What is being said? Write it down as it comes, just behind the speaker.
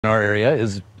in our area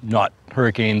is not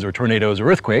hurricanes or tornadoes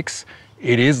or earthquakes.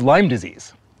 It is Lyme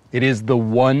disease. It is the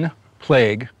one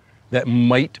plague that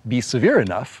might be severe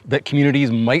enough that communities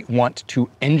might want to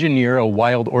engineer a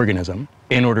wild organism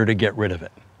in order to get rid of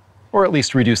it, or at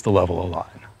least reduce the level of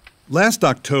Lyme. Last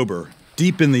October,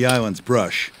 deep in the island's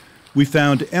brush, we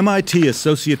found MIT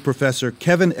Associate Professor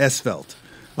Kevin Esvelt,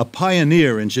 a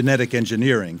pioneer in genetic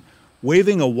engineering,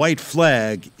 waving a white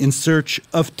flag in search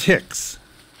of ticks.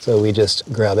 So we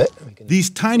just grab it. These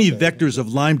tiny vectors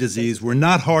of Lyme disease were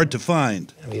not hard to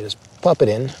find. And we just pop it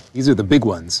in. These are the big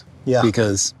ones, Yeah.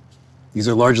 because these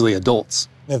are largely adults.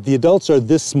 If the adults are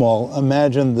this small,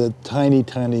 imagine the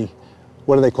tiny,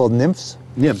 what are they called, nymphs?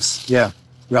 Nymphs, yeah.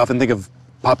 We often think of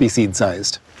poppy seed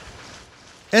sized.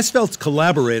 Esvelt's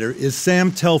collaborator is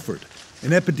Sam Telford, an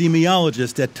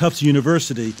epidemiologist at Tufts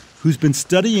University who's been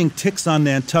studying ticks on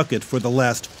Nantucket for the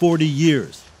last 40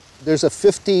 years. There's a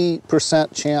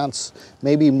 50% chance,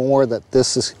 maybe more, that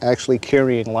this is actually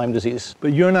carrying Lyme disease.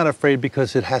 But you're not afraid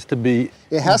because it has to be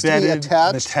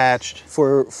attached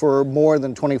for more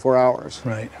than 24 hours.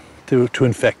 Right, to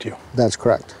infect you. That's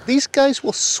correct. These guys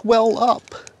will swell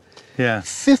up. Yeah.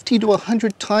 50 to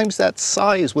 100 times that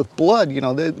size with blood,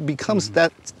 it becomes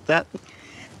that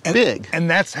big. And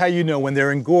that's how you know when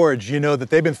they're engorged, you know that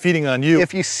they've been feeding on you.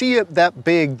 If you see it that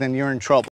big, then you're in trouble.